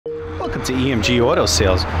Welcome to EMG Auto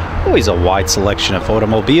Sales. Always a wide selection of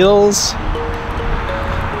automobiles.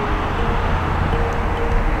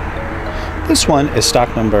 This one is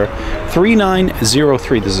stock number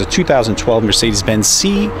 3903. This is a 2012 Mercedes-Benz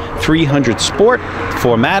C300 Sport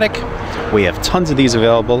 4MATIC. We have tons of these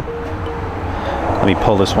available. Let me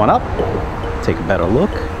pull this one up, take a better look.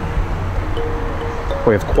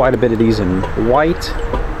 We have quite a bit of these in white.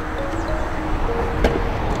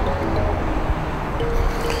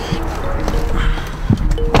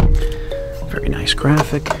 Very nice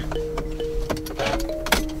graphic.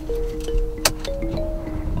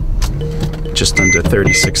 Just under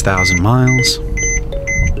 36,000 miles.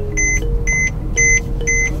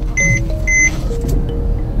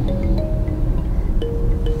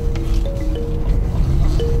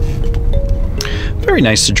 Very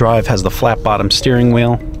nice to drive, has the flat bottom steering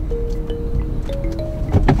wheel.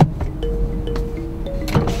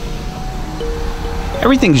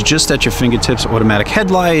 Everything's just at your fingertips. Automatic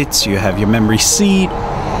headlights, you have your memory seat,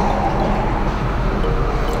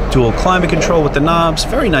 dual climate control with the knobs,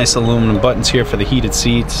 very nice aluminum buttons here for the heated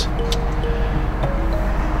seats.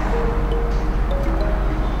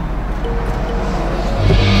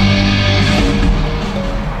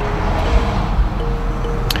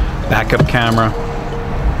 Backup camera,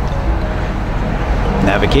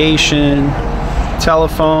 navigation,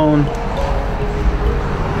 telephone.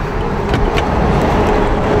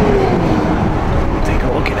 Take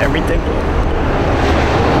a look at everything.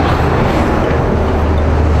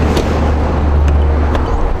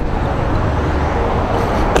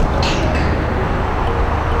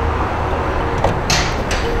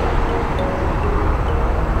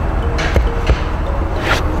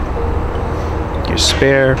 Your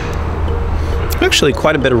spare. Actually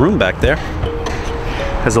quite a bit of room back there.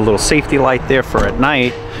 Has a little safety light there for at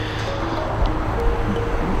night.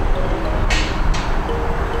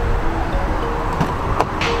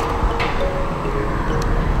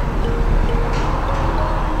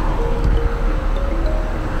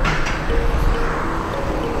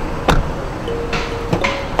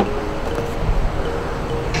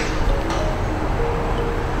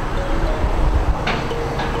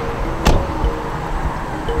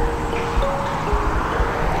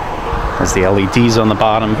 Has the LEDs on the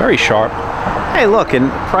bottom, very sharp. Hey, look,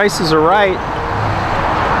 and prices are right.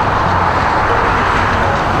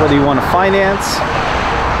 Whether you want to finance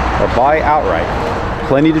or buy outright,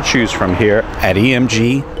 plenty to choose from here at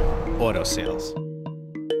EMG Auto Sales.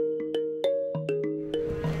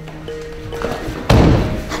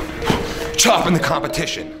 Chopping the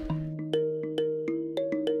competition.